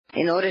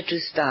In order to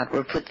start,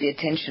 we'll put the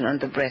attention on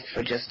the breath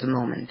for just a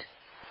moment.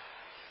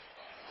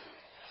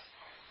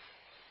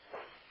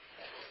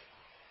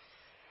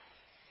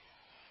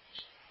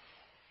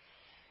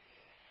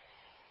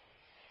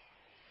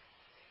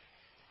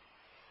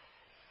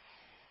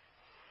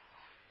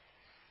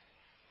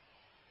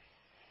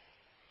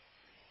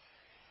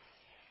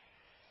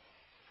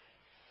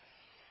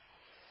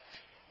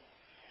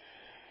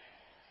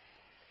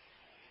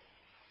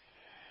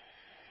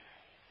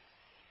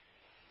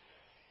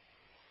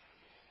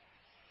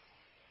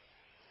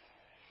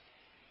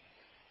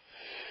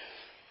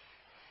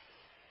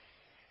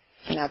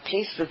 Now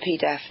please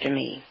repeat after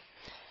me.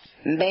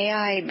 May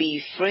I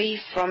be free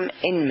from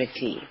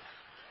enmity.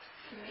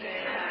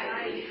 May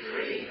I be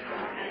free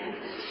from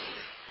enmity.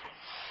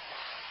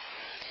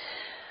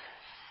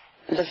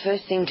 The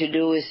first thing to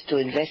do is to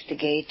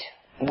investigate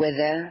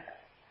whether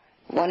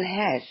one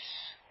has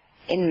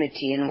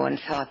enmity in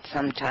one's heart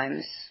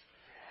sometimes,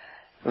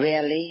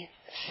 rarely,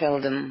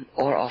 seldom,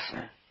 or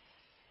often.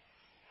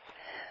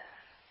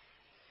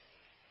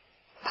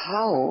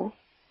 How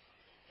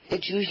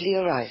it usually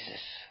arises.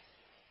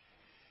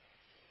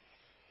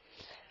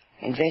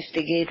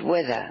 Investigate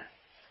whether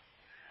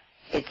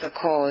it's a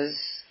cause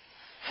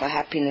for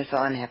happiness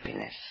or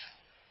unhappiness.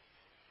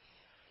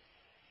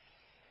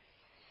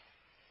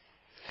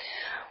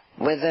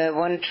 Whether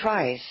one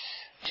tries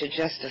to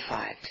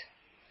justify it.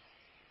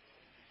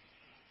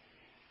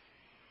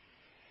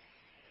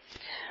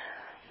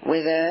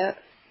 Whether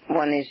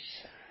one is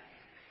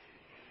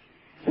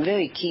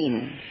very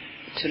keen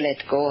to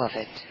let go of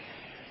it.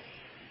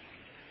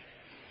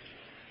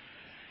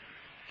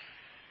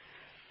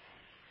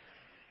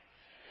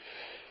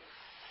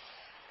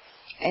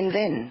 And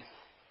then,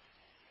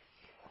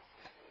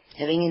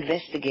 having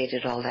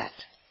investigated all that,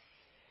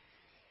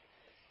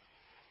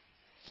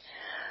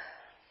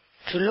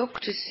 to look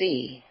to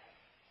see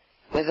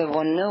whether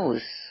one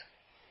knows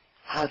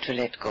how to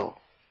let go.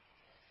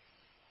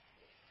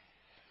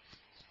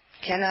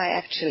 Can I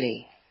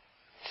actually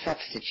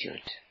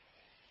substitute?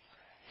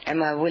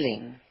 Am I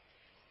willing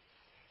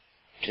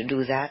to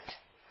do that?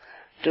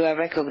 Do I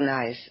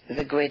recognize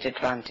the great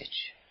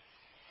advantage?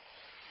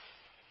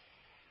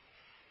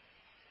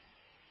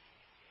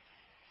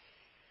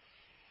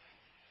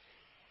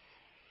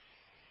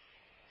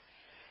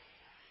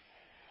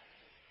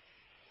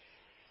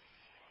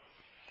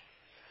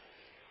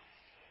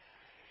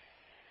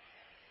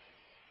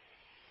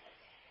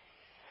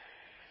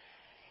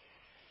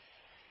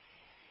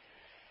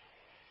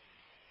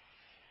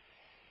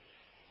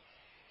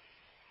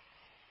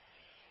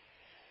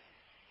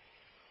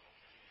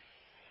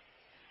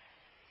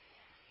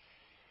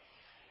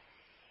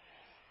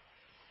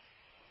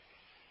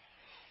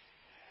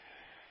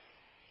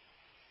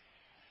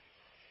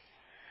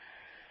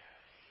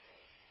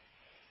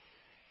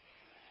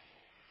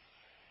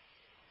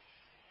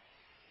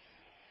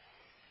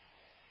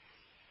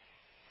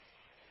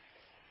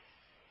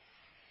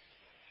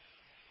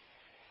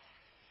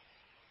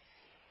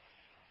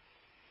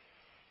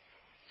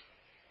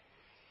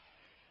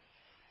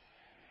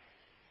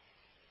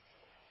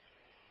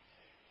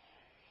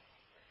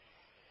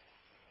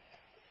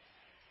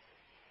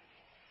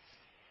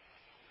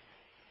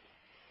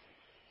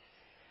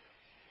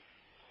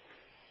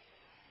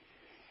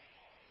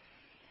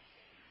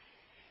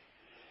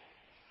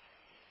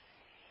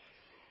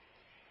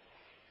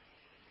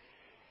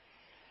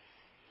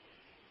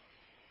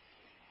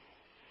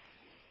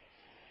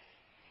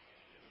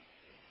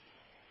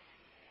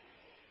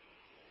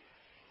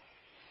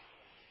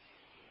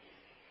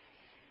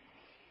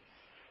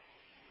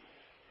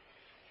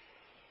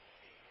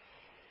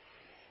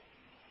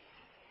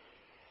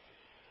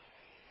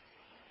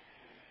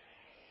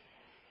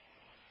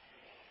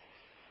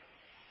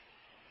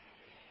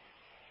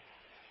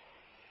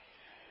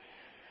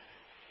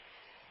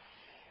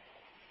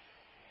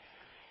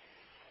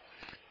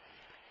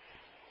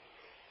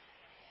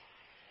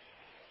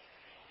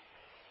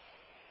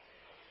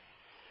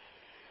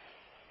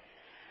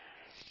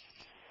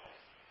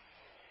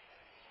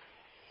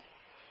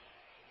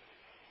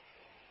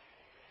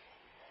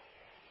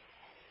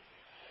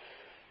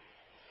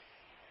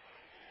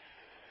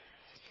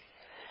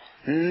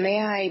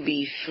 May I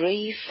be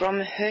free from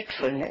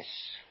hurtfulness.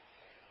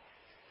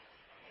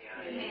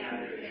 May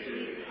I be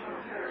free from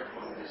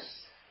hurtfulness.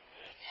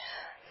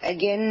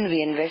 Again,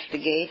 we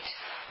investigate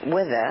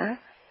whether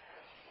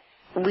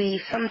we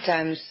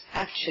sometimes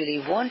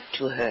actually want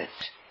to hurt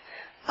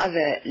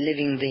other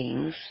living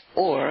beings,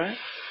 or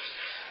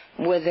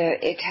whether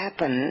it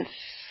happens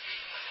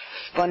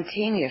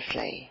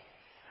spontaneously.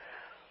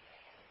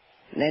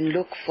 Then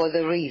look for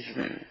the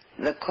reason,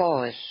 the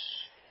cause.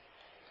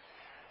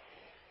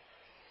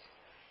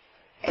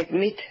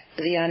 Admit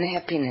the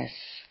unhappiness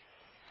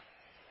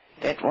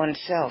that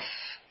oneself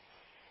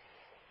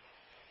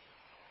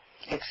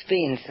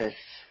experiences.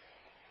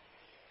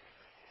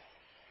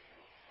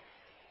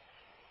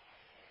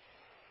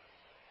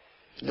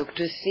 Look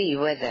to see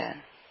whether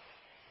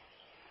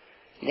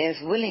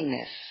there's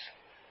willingness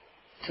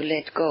to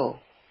let go.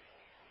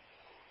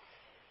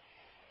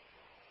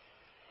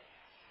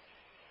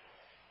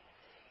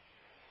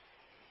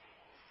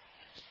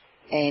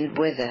 and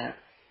whether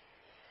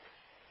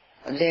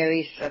there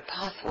is a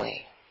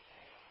pathway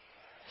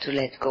to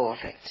let go of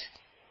it.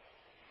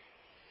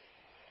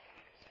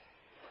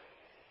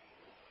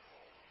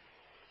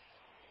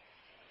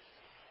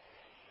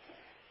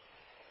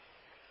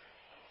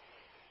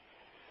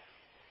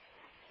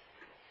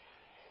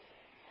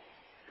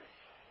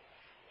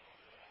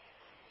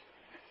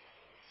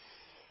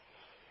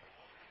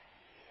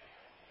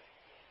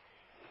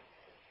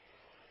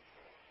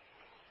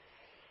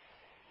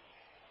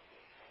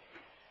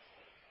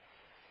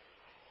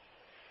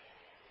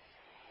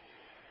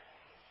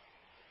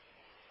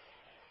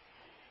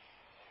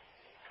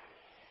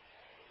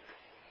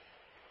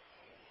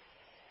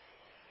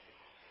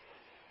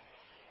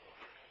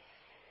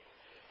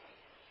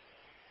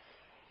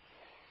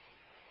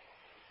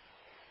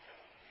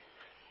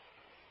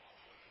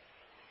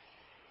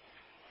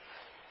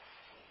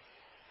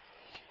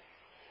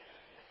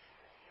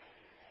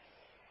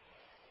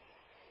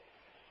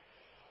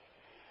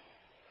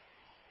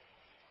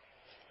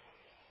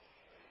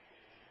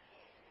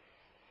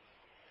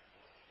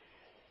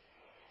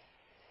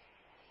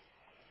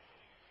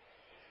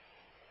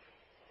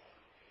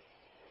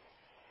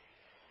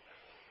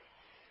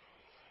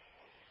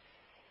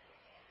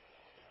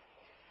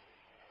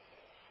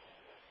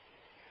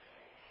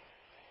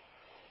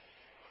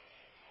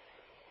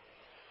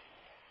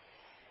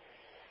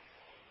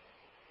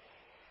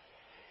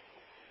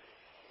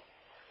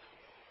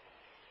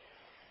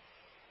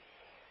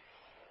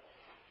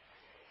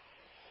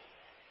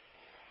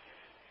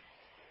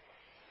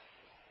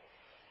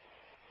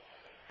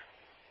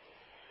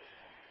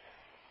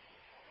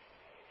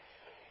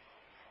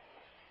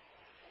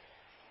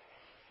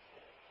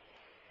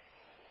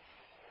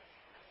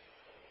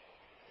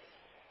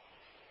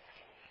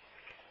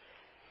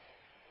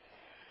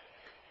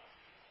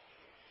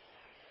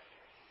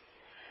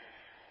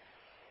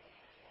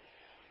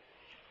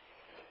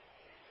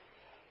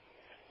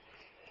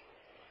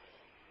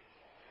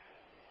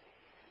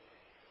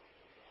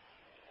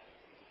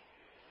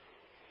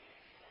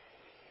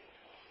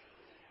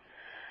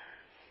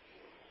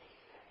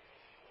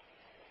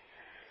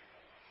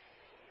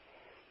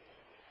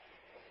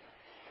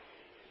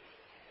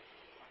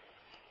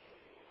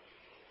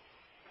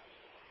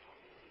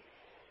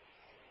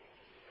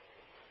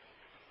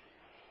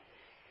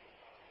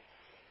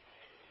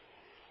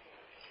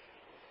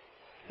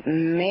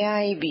 May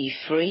I be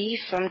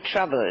free from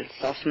troubles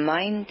of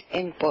mind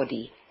and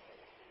body.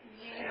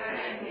 May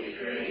I be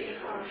free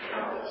from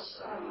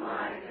troubles of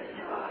mind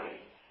and body.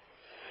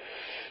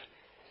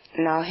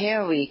 Now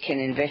here we can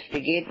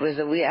investigate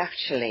whether we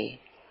actually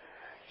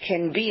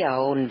can be our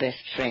own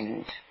best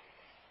friend.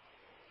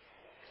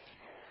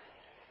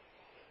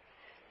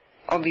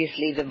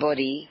 Obviously the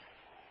body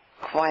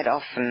quite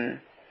often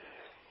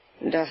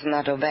does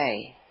not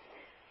obey.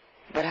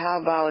 But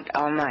how about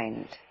our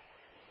mind?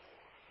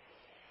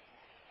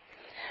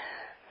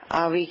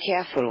 Are we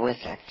careful with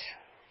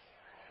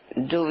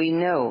it? Do we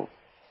know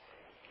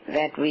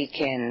that we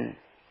can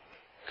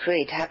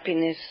create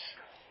happiness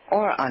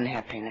or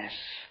unhappiness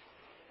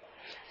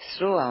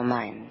through our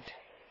mind?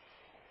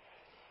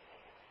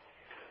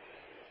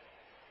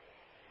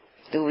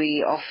 Do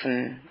we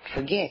often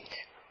forget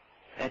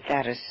that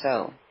that is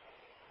so?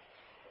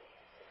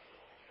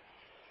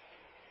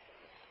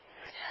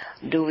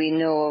 Do we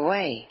know a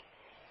way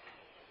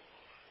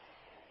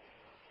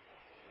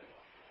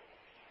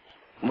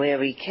where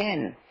we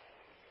can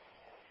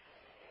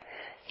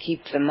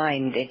keep the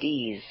mind at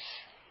ease,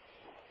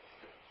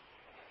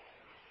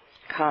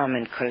 calm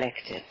and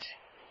collected?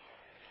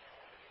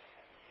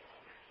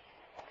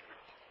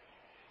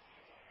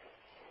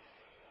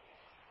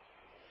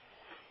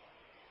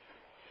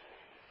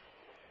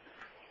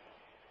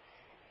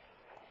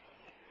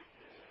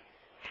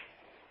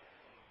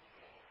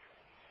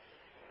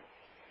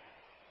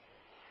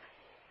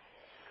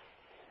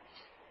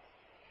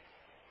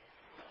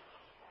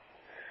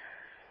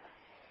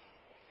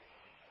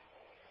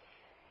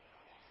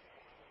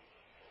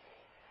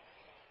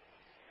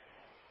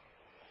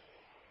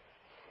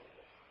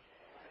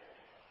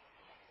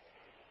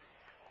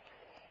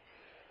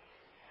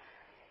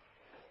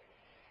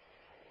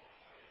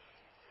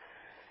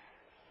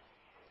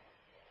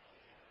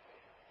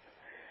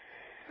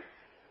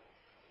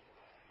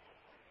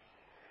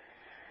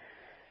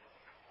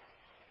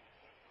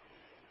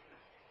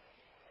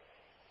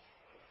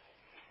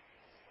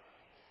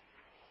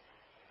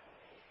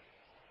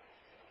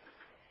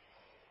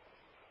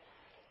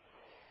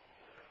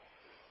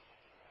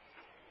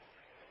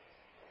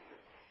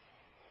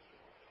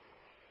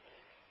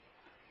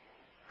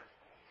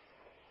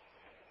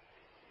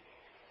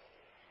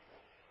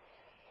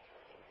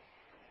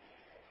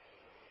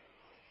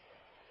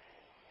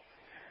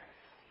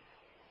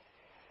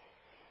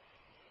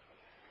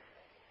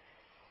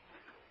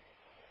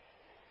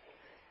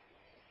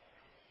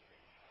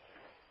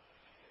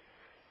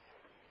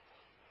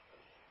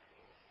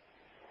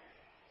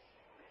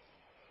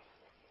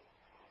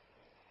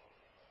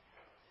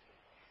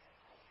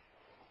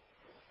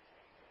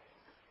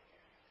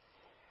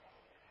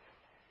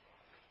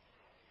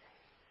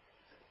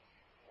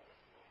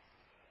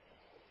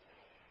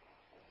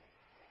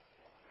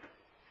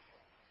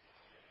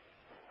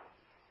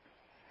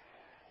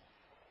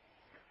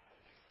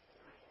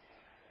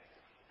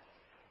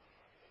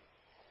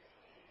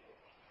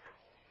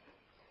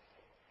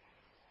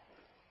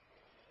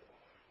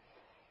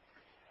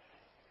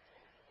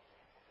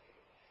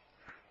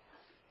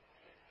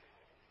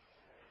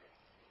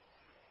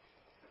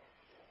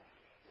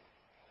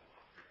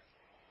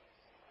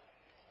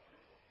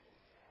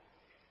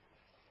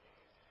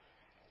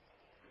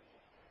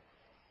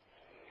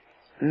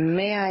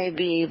 May I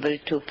be able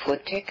to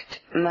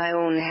protect my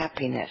own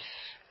happiness.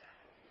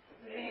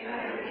 May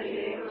I be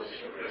able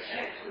to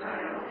protect my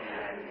own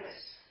happiness.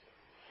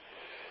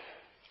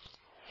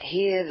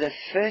 Here the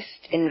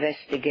first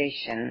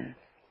investigation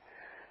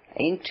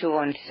into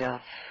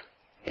oneself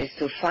is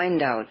to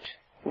find out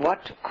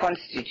what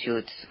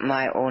constitutes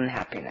my own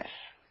happiness.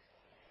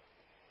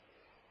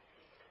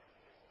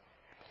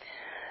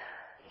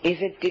 Is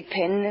it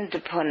dependent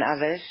upon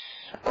others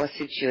or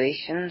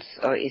situations,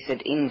 or is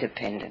it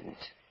independent?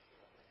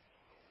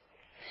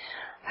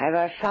 Have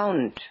I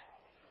found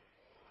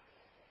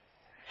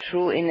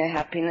true inner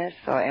happiness,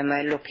 or am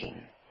I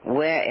looking?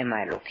 Where am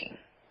I looking?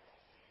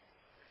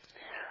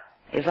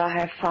 If I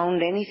have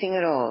found anything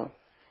at all,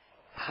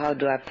 how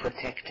do I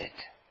protect it?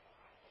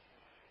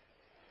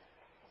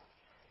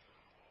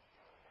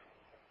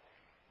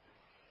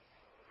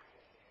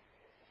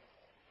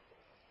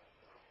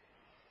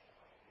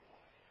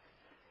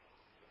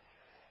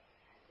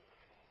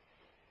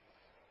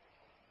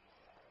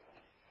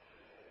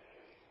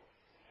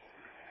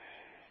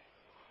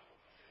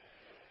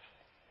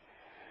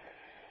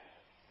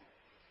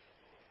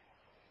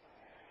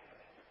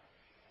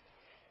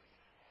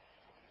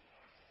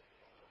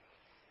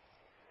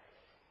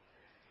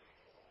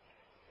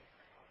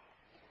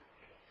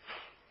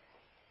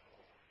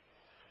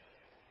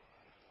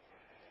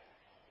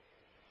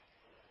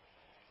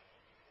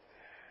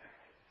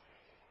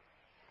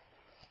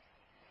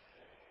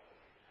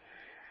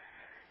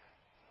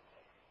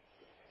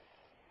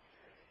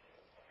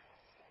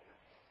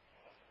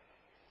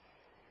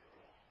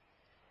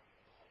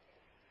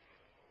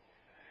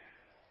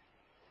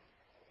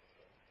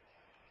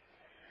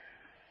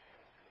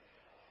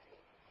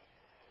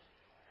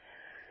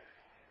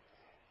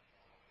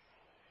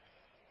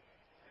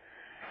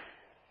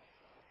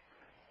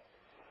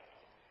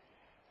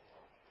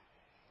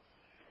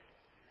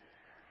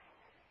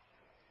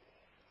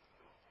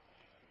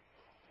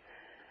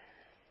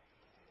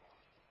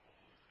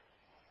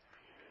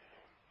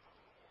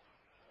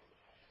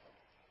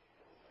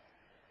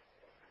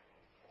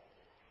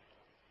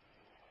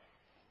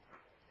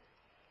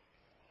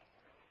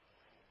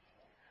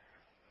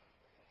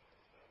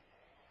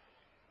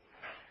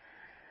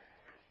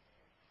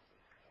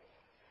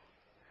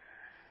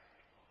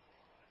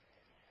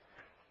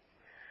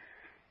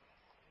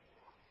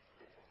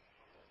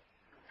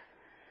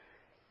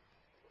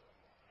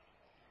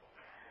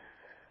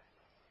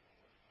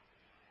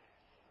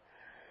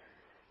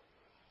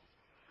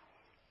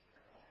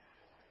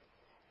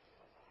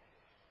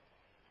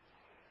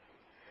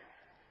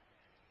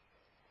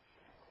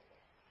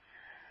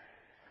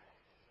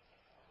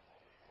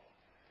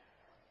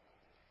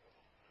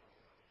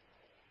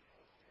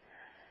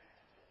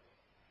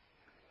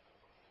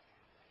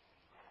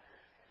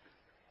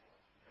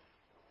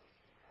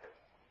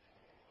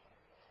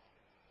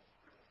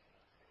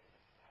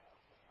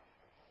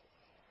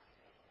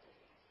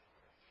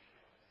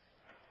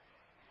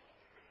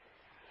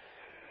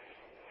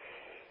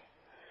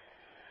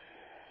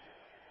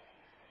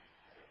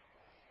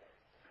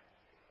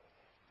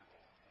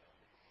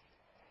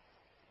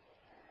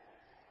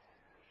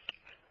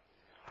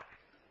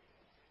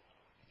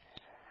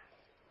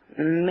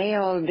 May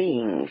all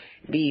beings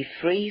be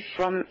free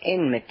from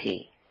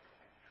enmity.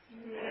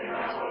 May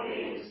all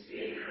beings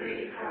be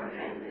free from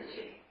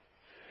enmity.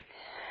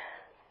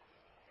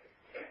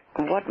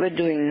 What we're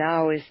doing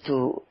now is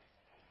to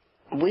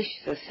wish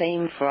the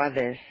same for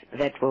others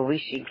that we're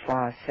wishing for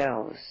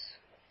ourselves.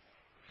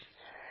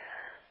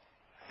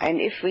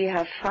 And if we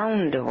have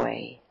found a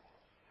way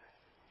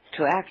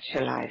to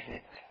actualize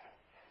it,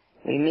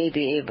 we may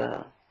be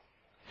able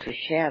to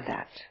share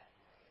that.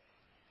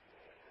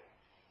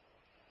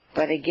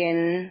 But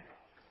again,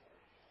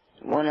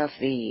 one of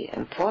the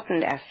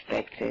important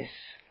aspects is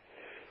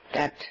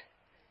that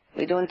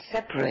we don't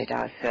separate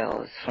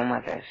ourselves from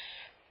others,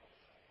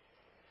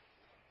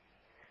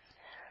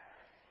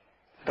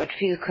 but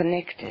feel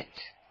connected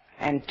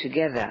and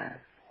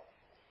together,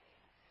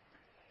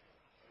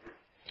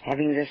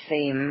 having the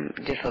same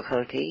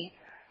difficulty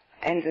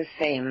and the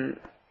same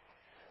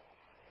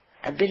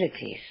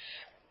abilities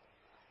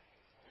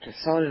to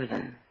solve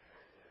them.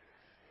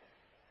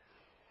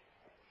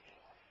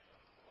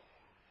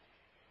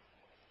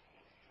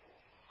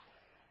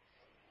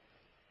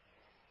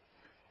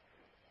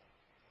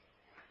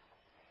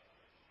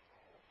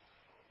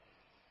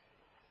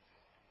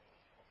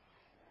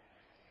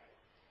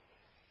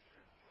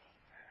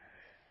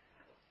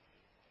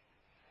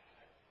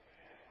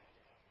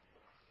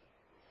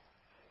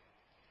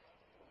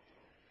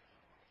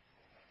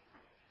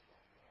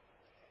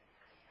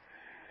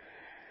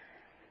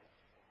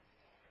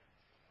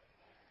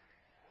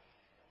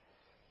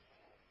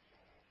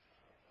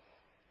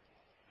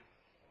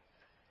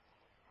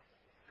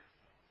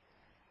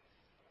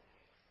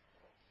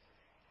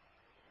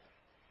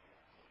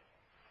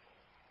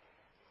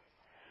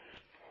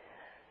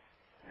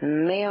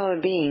 May all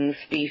beings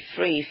be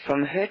free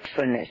from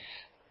hurtfulness.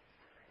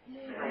 May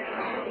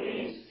all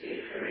beings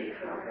be free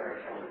from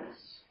hurtfulness.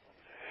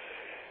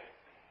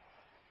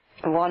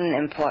 one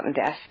important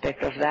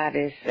aspect of that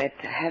is that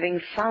having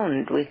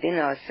found within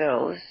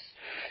ourselves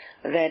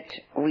that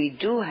we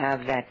do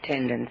have that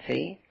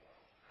tendency,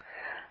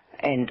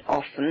 and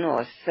often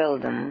or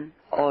seldom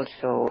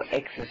also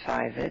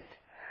exercise it,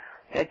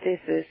 that this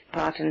is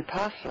part and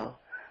parcel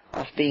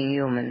of being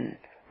human,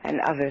 and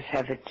others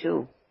have it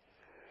too.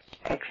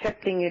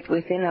 Accepting it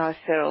within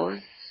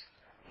ourselves,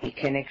 we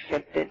can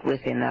accept it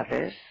within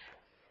others.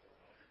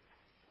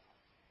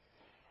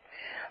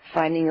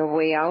 Finding a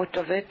way out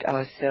of it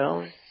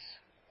ourselves,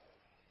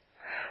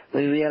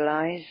 we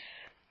realize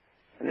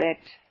that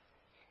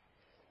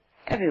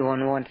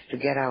everyone wants to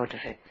get out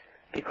of it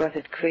because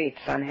it creates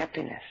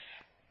unhappiness,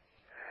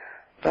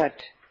 but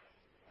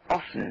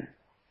often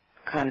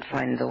can't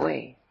find the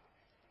way.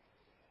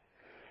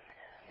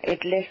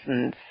 It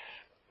lessens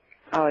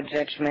our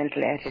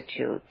judgmental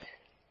attitude.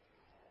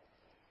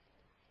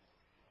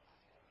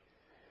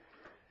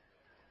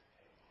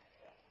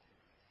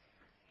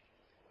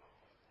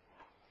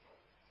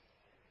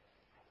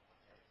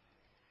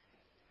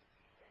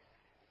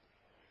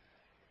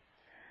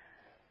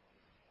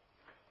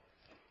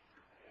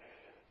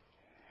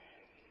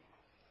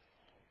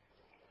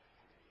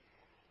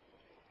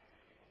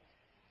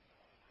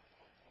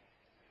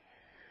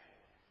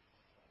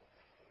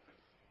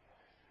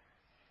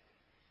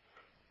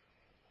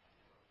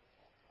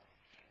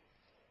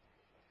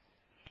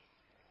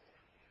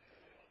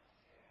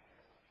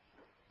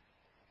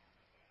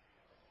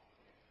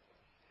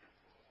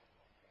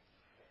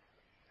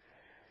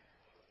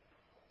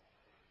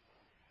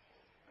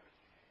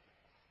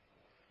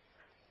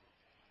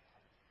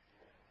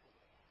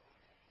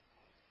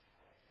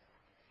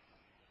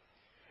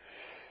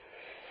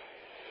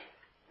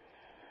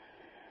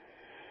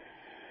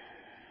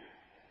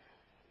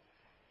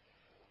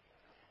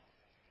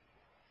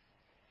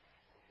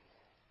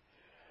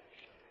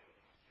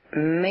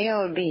 May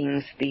all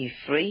beings be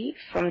free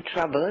from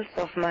troubles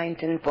of mind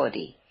and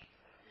body.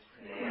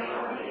 May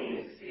all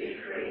beings be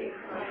free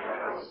from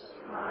troubles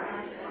of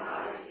mind and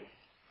body.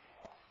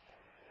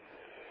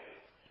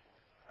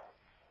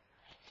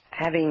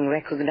 Having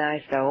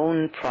recognized our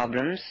own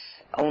problems,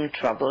 own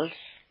troubles,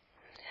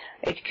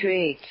 it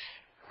creates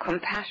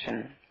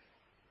compassion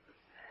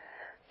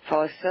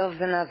for ourselves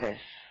and others,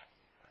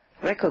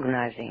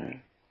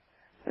 recognizing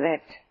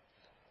that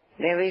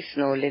there is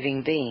no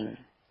living being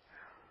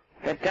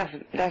that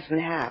doesn't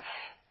have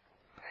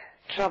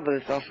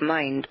troubles of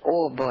mind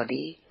or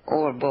body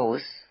or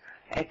both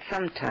at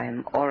some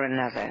time or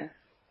another.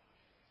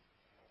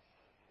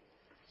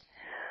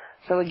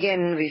 So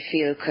again we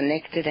feel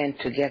connected and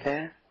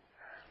together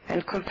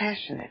and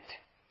compassionate.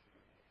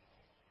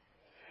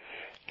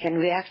 Can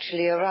we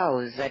actually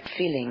arouse that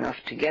feeling of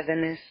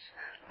togetherness,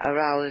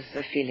 arouse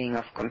the feeling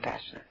of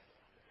compassion?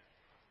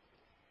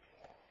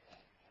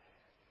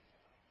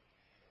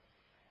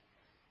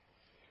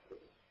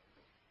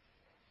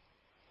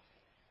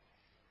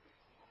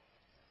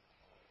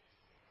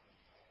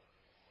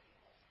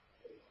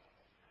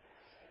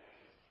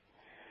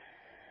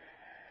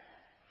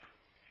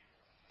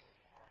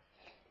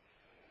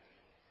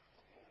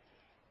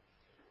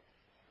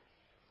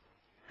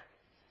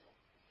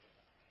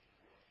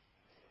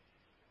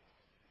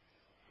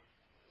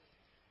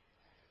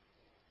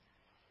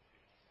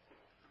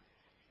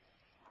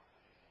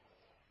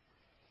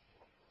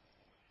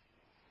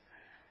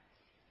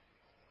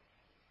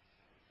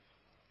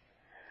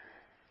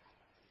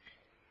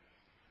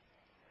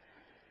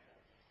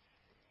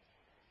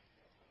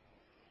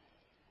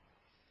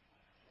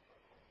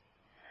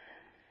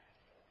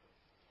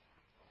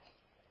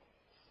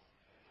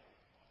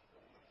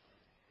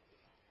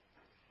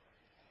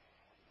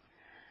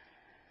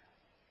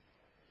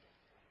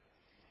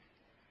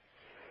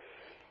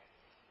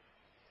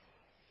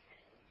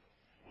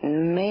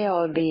 May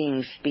all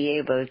beings be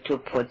able to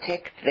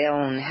protect their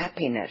own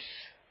happiness.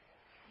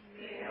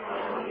 May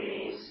all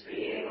beings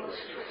be able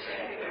to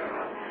protect their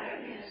own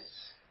happiness.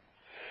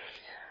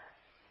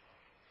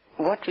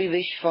 What we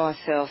wish for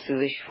ourselves, we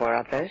wish for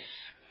others.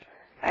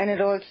 And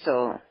it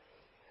also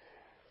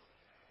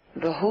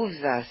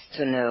behooves us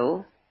to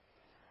know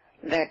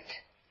that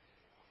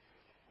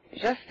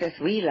just as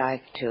we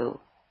like to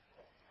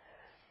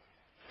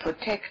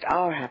protect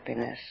our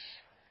happiness,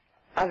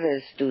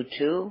 others do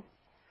too.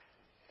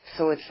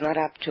 So it's not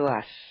up to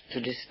us to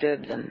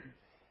disturb them,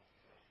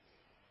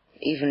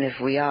 even if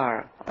we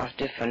are of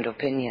different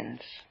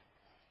opinions.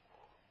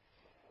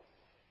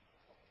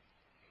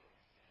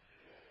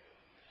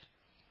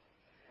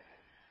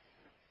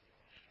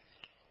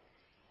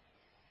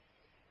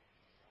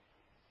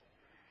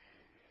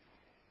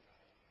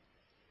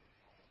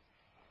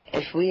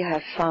 If we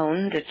have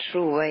found a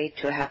true way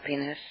to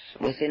happiness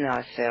within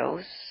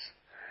ourselves,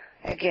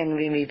 again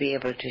we may be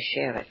able to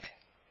share it.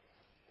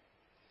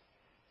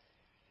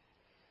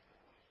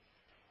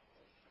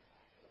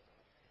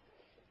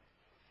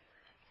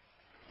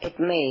 It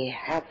may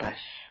help us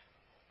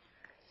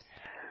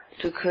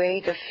to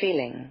create a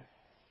feeling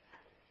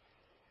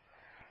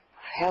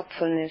of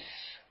helpfulness,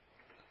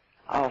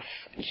 of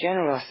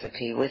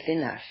generosity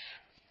within us.